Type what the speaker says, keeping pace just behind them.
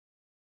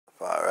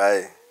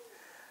Rastafari,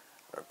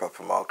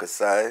 Prophet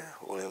Marcus I,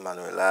 Holy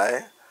Manuel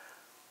I,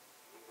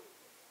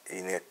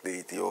 Enoch the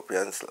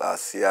Ethiopian,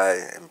 Selassie I,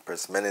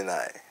 Empress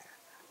Menini.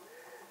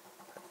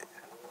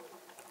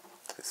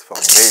 His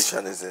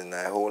foundation is in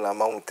Nyahbinghi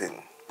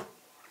mountain.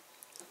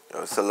 You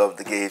also love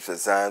the gates of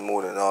Zion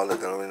more than all the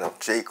glory of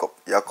Jacob.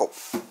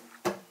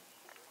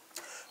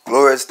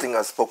 Glorious thing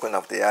has spoken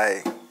of the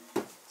eye.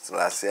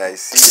 Selassie I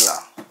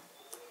Sila.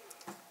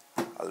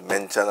 I'll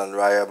mention and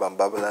Rahab and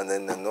Babylon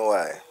in the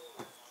Noah.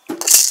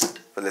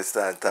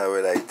 Palestine,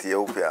 Tyre,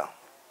 Ethiopia.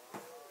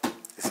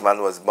 This man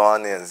was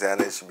born here, and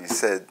Zion should be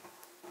said,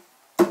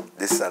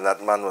 this and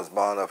that man was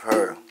born of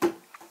her, and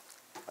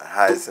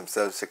hides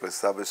himself shall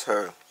establish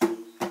her.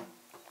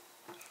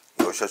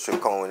 Yosha should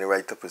come when he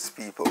write up his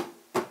people.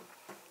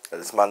 That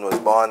this man was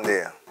born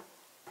there,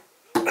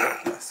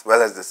 as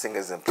well as the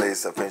singers in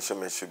place of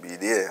instruments should be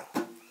there.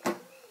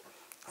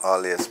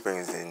 All their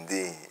springs in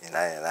thee, in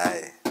I and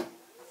I.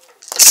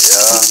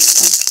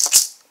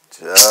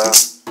 Jah,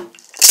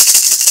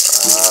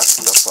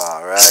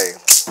 Rastafari.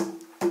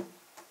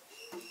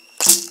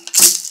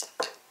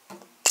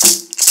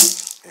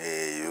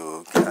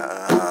 You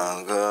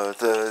can go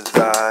to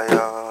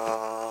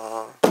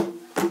Zion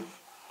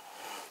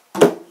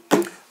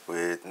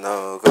with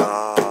no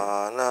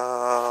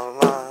carnal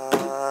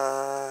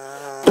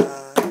mind.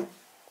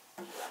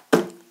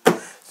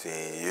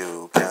 See,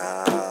 you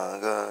can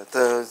go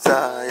to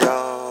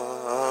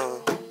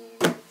Zion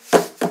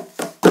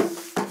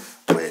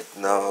with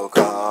no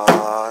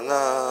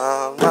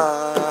carnal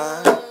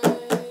mind.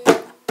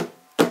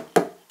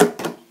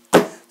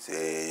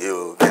 See,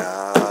 you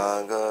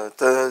can go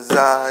to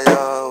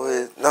Zion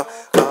with no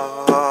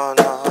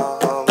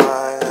carnal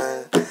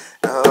mind,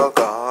 no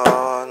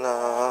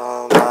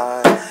carnal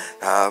mind.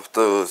 Have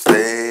to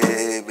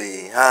stay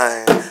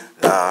behind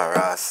the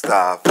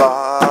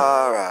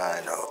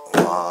Rastafari, no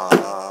one,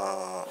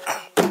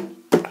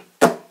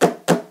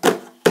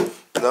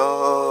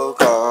 no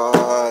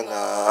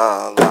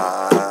carnal mind.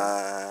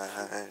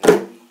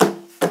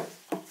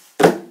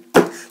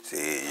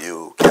 See,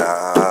 you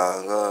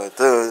can go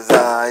to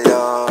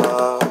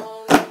Zion,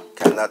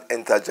 cannot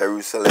enter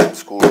Jerusalem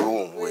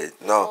schoolroom with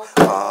no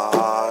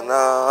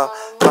carnal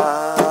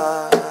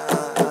mind.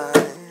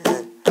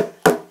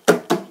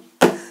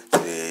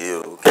 See,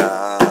 you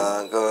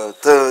can go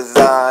to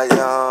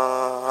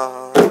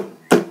Zion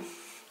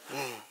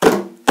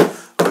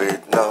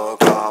with no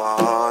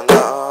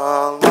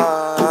carnal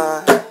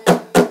mind.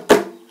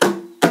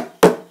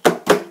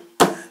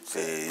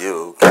 See,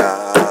 you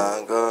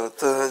can go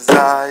to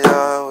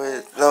Zion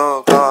with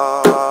no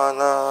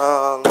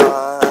carnal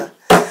mind,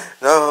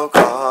 no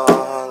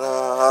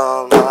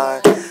carnal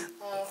mind.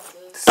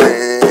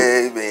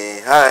 Stay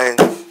behind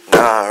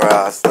the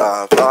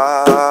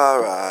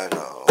Rastafari,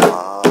 no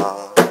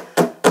one,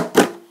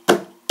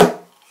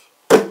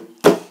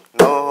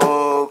 no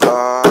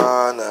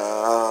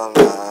carnal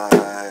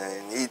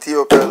mind.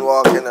 Ethiopian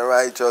walk in the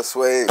righteous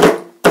way.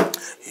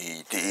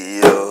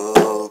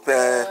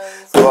 Ethiopian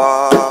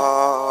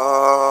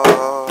walk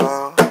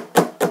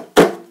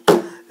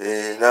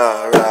in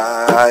a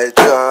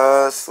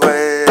righteous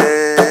way.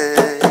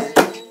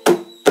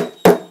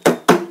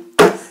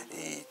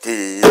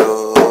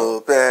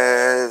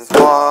 Ethiopians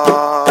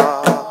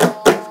walk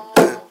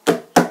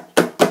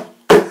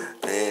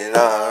in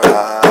a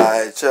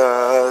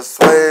righteous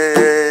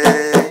way.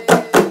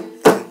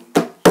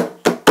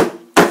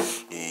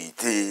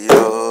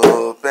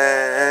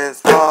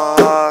 Ethiopians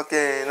walk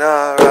in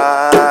a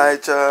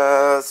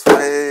righteous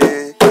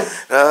way.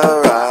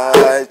 The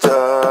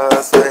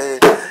righteous way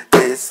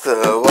is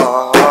to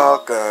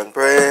walk and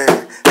pray.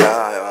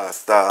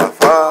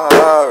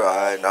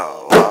 Rastafari,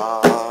 no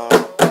one,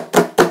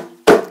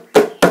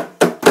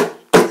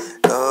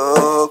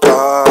 no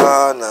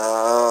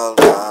carnal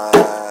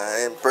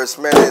mind. Empress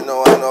many,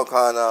 no one, no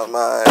carnal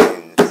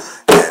mind.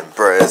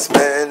 Empress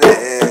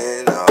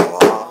many, no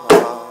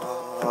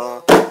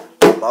one.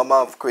 Mama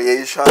of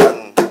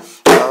creation,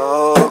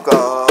 no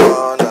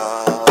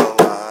carnal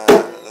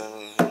mind.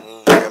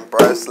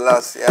 Empress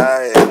Lassie,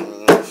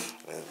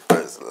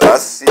 Empress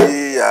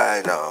Lassie,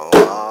 I know.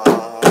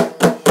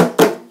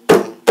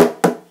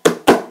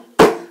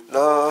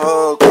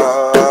 No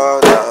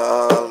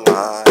carnal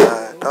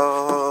mind,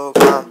 no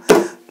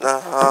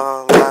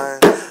carnal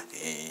mind.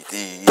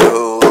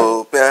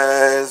 Ethiopians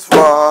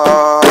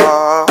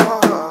walk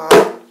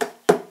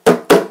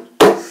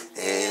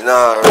in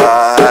a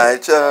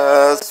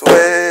righteous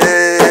way.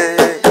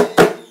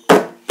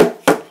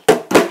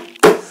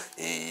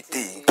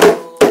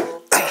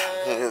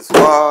 Ethiopians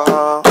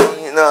walk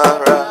in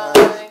a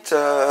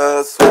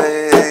righteous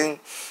way.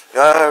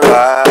 A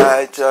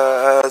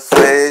righteous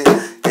way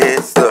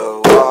is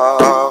to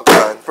walk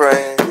and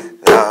pray.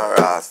 The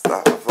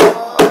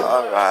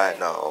Rastafari,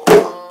 no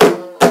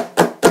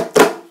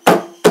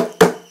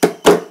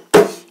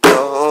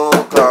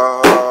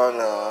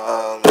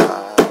carnal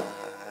mind.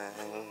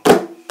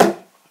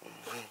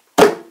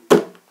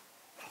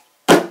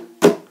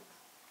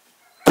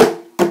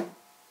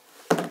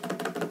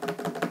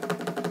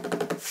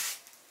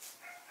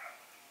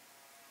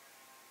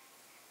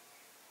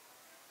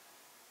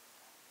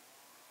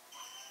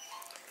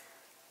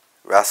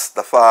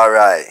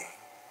 Rastafari,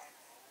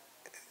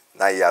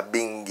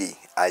 Nyabinghi,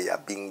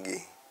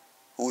 Nyabinghi.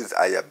 Who is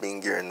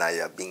Nyabinghi or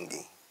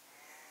Nyabinghi?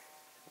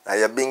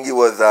 Nyabinghi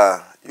was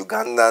a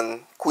Ugandan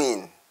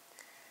queen.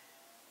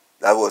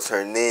 That was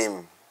her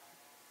name.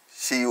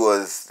 She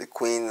was the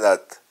queen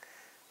that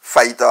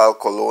fight all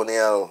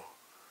colonial,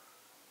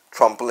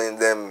 trampling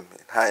them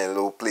in high and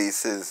low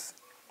places.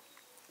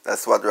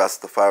 That's what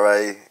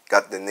Rastafari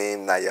got the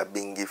name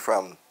Nyabinghi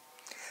from.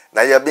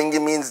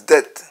 Nyabinghi means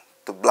death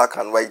to black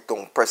and white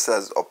tongue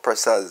pressers,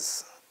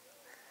 oppressors.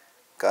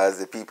 Because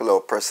the people are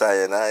oppressor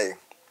and I.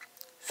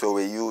 So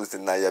we use the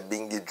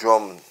Nyabinghi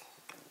drum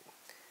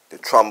to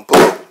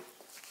trample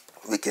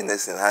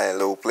wickedness in high and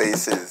low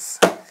places.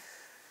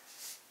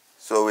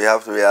 So we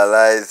have to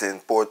realize the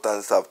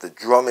importance of the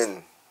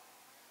drumming,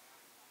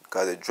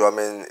 because the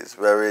drumming is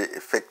very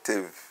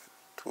effective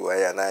to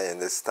I and I in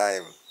this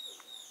time.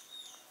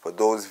 For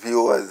those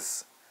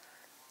viewers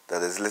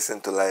that is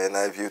listening to Lion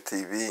Eye View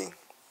TV,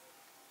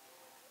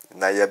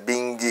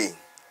 Nyabinghi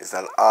is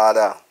an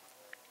order,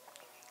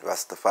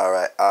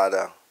 Rastafari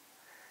order.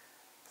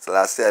 So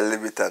last year I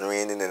live it and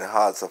reigning in the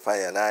hearts of I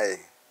and I.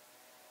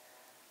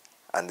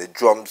 And the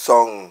drum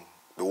song,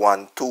 the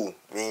 1-2,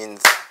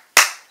 means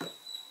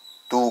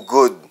do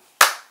good,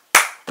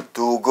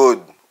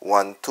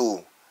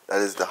 1-2.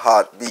 That is the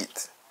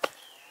heartbeat.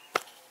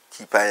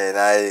 Keep I and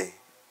I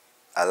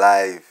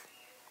alive.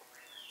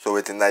 So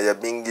with the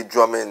Nyabinghi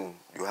drumming,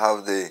 you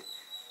have the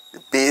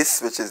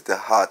bass, which is the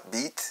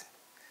heartbeat.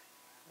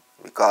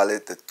 We call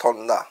it the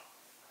thunder.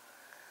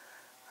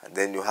 And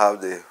then you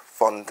have the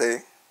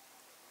fonte,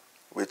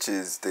 which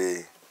is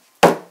the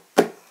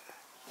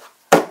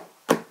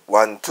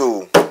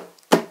 1-2,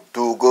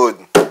 do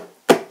good.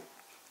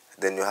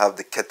 Then you have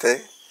the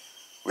kete,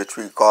 which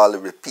we call the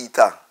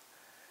repeater.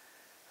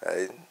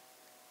 Right?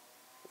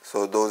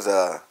 So those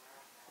are,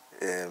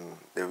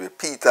 the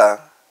repeater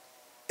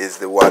is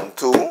the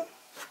 1-2.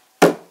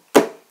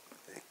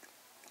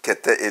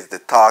 Kete is the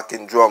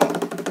talking drum.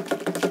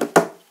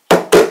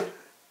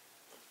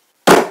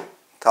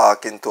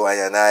 Talking to I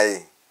and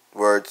I.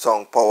 Word,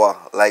 song, power,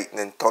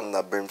 lightning,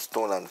 thunder,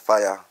 brimstone, and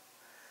fire.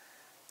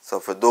 So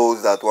for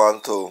those that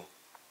want to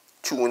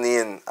tune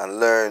in and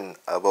learn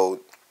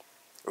about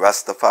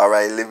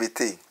Rastafari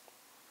liberty,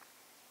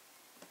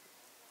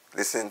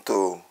 listen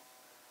to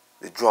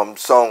the drum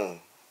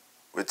song,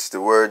 which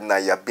the word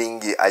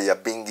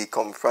Nyabinghi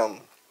come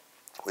from.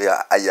 We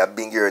are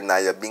Nyabinghi or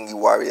Nyabinghi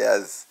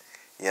warriors.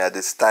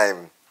 This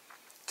time,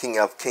 King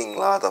of Kings,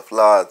 Lord of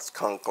Lords,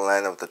 conquering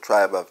Lion of the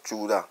tribe of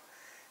Judah,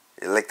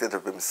 elected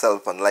of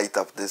himself and light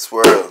of this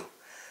world.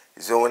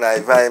 His own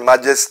divine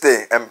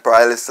majesty, Emperor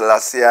Haile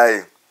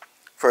Selassie,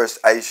 first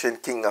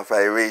ancient king of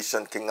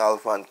Iration, King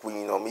Alpha and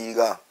Queen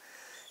Omega,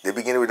 the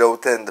beginning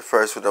without end, the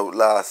first without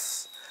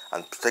last,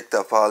 and protector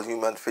of all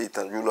human faith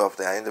and ruler of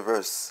the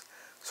universe.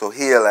 So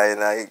hail I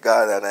and I,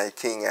 God and I,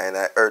 King, and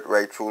I, earth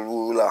rightful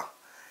ruler,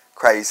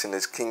 Christ in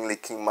his kingly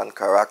kingman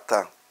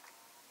character,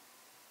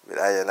 with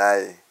I and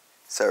I,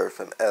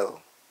 Seraphim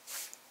L.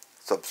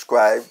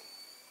 Subscribe,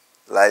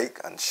 like,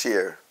 and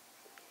share.